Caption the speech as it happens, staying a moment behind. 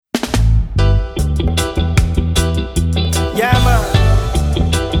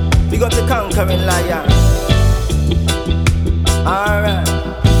conquering lion. Alright.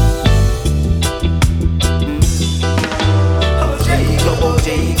 Oh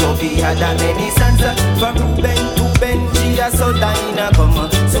Jacob, he had a many sons. From Reuben to Benji, so Dinah come.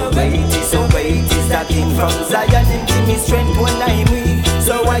 So great is the king from Zion. And give me strength when I'm weak,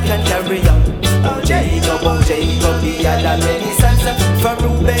 so I can carry on. Oh Jacob, he had a many sons. From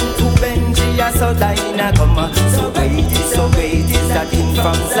Reuben to Benji, so Dinah come. So great is the king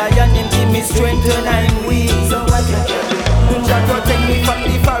from Zion. And give me strength when I'm weak, so I can carry on. Jah protect me from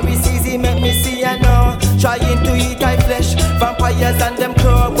the Pharisees, he make me see and know. Trying to eat my flesh, vampires and them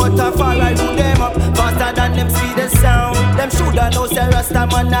crow. But afar I do them up, faster than them see the sound. Them shoulda know say Rasta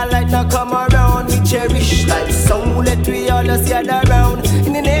man a light now come around. We cherish life, so let we all just gather around.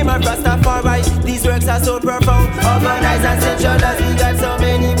 In the name of Rastafari, these works are so profound. Organized and centralized, we got so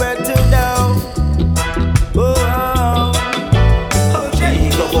many work to do.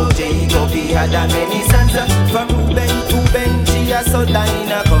 Oh Jacob, he had a many sons. From Reuben to Benji, so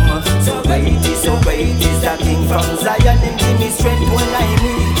Dinah come. So great is the king from Zion. And give me strength when I'm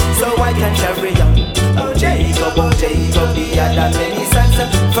weak, so I can carry on. Oh Jacob, he had a many sons.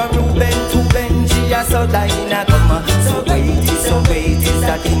 From Reuben to Benji, so Dinah come. So great is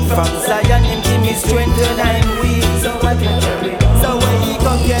the king from Zion. And give me strength when I'm weak, so I can carry on. So when he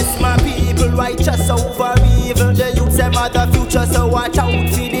come, yes, my people, righteous over evil. The youths them are the future, so watch out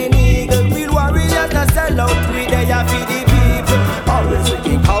for the eagle. Real warriors not sell out, we there for the people. Always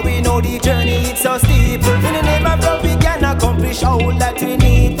looking how we know the journey, it's so steep. In the name of God we can accomplish all that we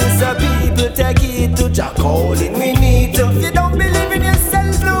need to. So people take it to Jah calling we need to. If you don't believe in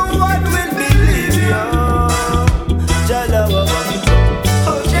yourself, no one will believe you. Jah love.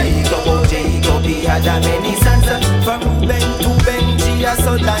 Oh Jacob, he had a many sons. From Reuben to Benji,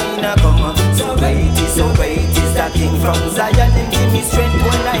 so Dinah come. So great is the king from Zion. And give me strength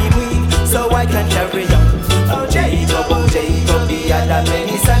when I'm weak, so I can carry on. Oh Jacob, he had a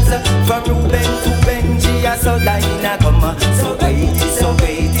many sons. From Reuben to Benji, so Dinah come. So great is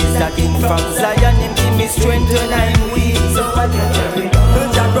the king from Zion. And give me strength when I'm weak, so I can carry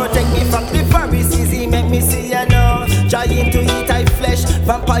on. Jah protect me from the Pharisees, he make me see and know. Trying to eat I flesh,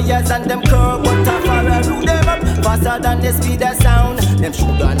 vampires and them crow. But afar I rule them up, faster than the speed of sound. Them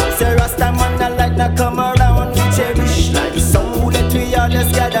shoulda know say Rasta man a light now come around. We cherish life, so let we all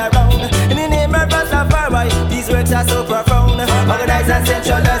just gather round. In the name of Rastafari, these works are so profound. Organized and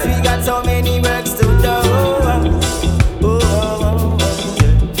centralized, we got so many works to do.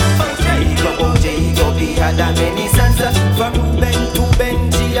 Oh Jacob, he had a many sons. From Reuben to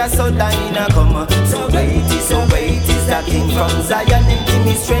Benji, so Dinah come. So great is the king from Zion. And give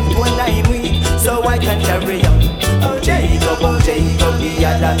me strength when I'm weak, so I can carry on. Oh Jacob, he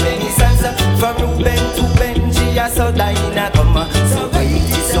had a many sons. From Reuben to Benji, so Dinah come. So great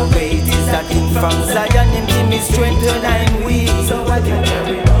is the king from Zion. And give me strength when I'm weak, so I can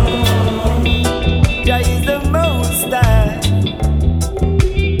carry on. Jah is the most high,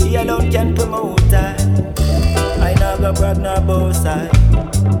 he alone can promote I. I never brag no both sides.